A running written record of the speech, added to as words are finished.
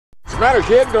matter,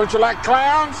 kid? Don't you like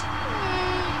clowns?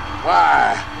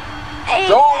 Why?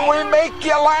 Don't we make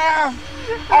you laugh?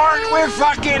 Aren't we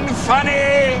fucking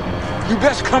funny? You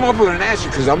best come up with an answer,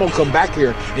 because I'm gonna come back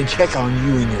here and check on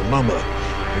you and your mama.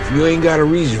 If you ain't got a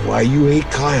reason why you hate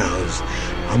clowns,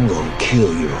 I'm gonna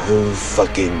kill your whole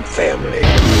fucking family.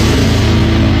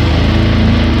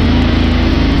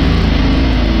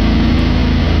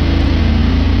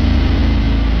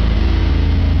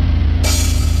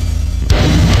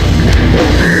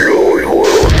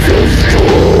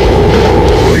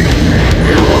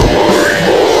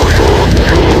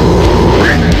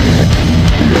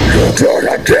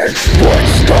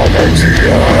 What's coming to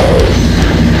you?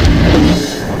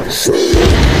 So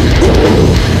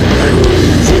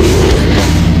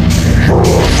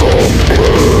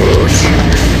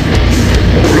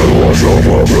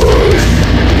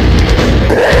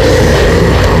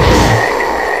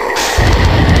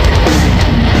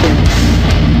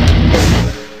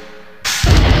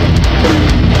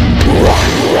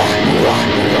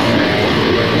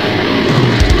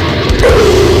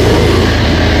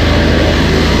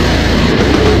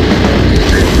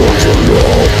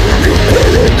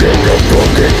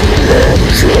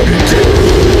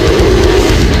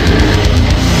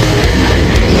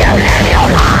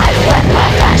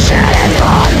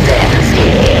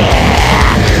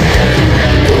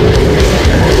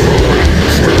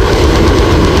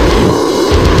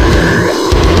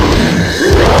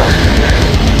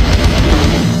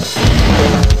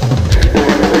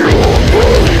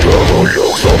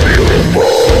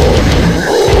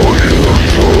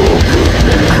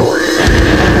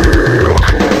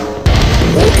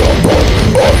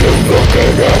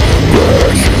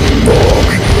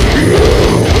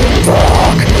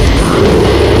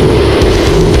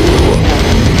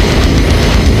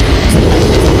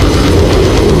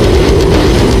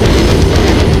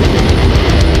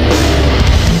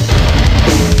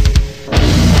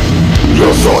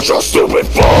such a stupid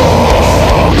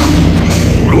fuck.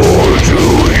 Nor do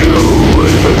you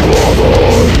even bother.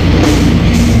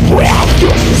 We have to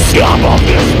stop up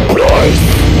this place.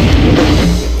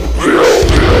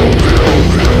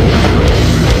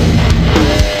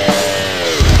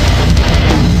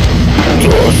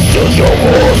 This is your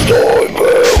last time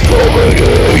back coming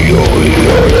in, you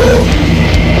idiot.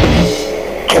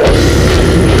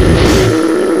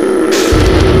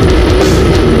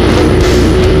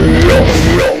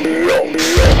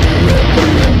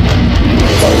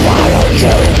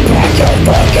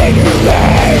 Fucking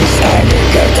legs and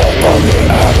get the fucking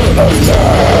out of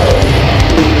town.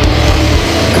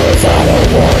 Cause I don't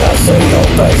wanna see your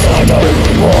face, I don't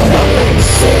wanna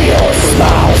see your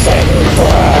smiles and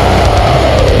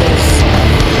frowns.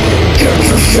 Get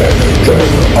your shit, get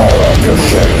all of your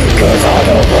shit, cause I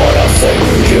don't wanna see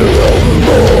you no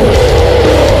more.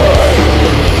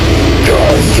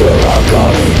 Cause you're a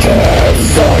goddamn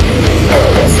son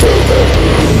and a stupid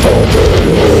fucking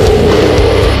whore.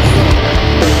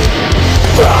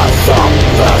 Fast up,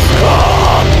 fast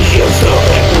come, you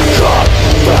stupid cunt.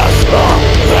 Fast up,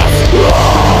 fast run.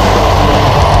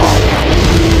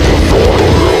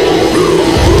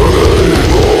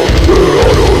 I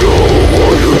don't know why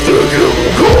you think you're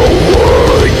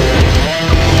going.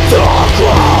 The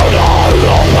cloud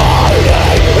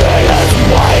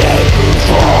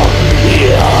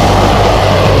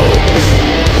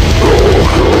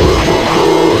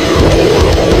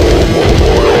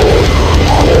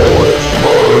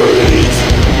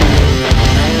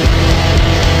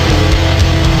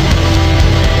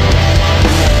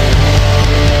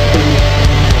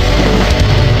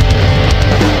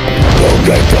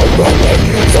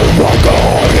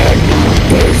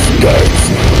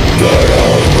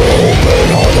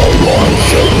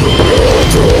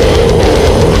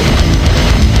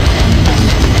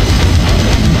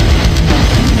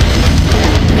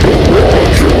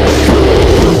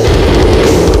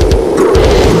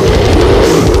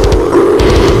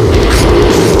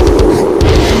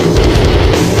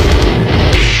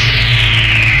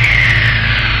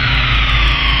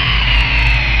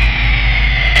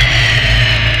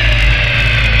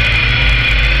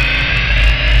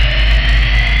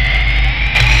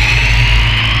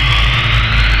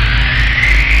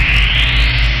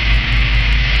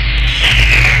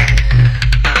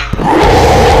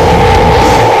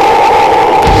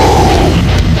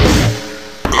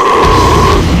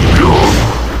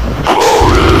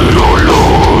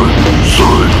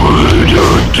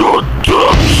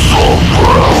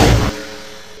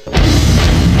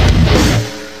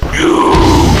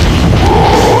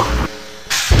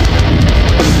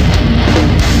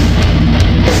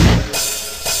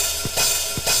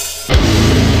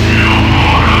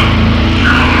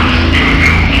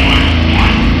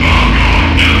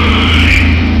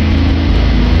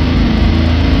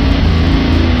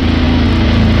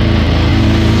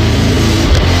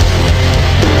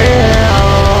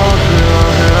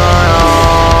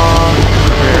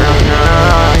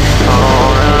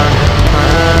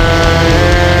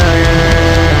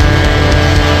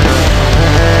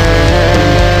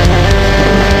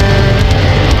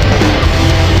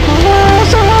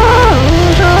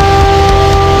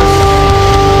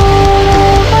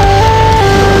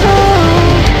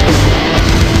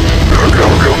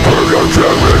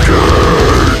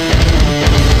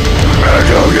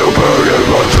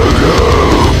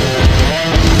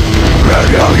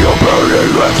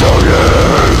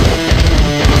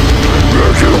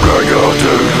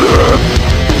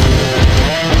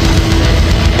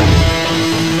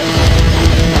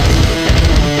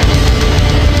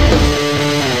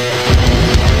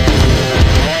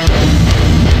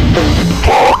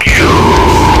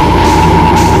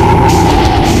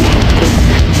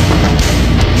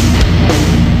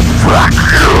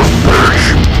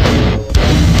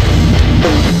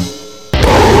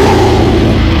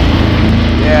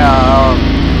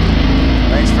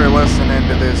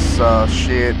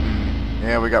shit, and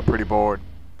yeah, we got pretty bored.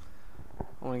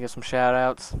 I want to give some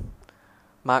shout-outs.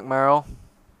 Mike Merrill.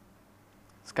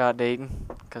 Scott Deaton,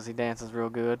 because he dances real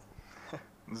good.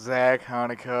 Zach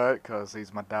Honeycutt, cause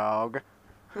he's my dog.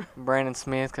 Brandon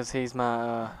Smith, because he's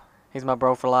my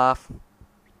bro for life.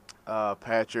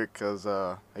 Patrick, cause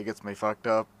he gets me fucked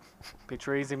up. Be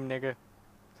treasy, nigga.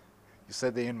 You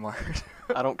said the N-word.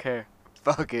 I don't care.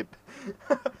 Fuck it.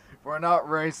 We're not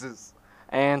racist.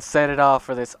 And set it off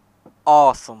for this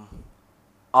awesome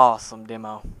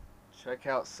demo. Check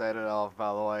out Set It Off,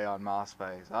 by the way, on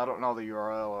MySpace. I don't know the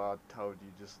URL I told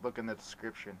you. Just look in the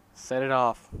description. Set it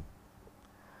off.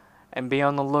 And be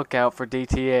on the lookout for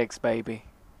DTX, baby.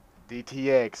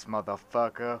 DTX,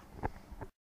 motherfucker.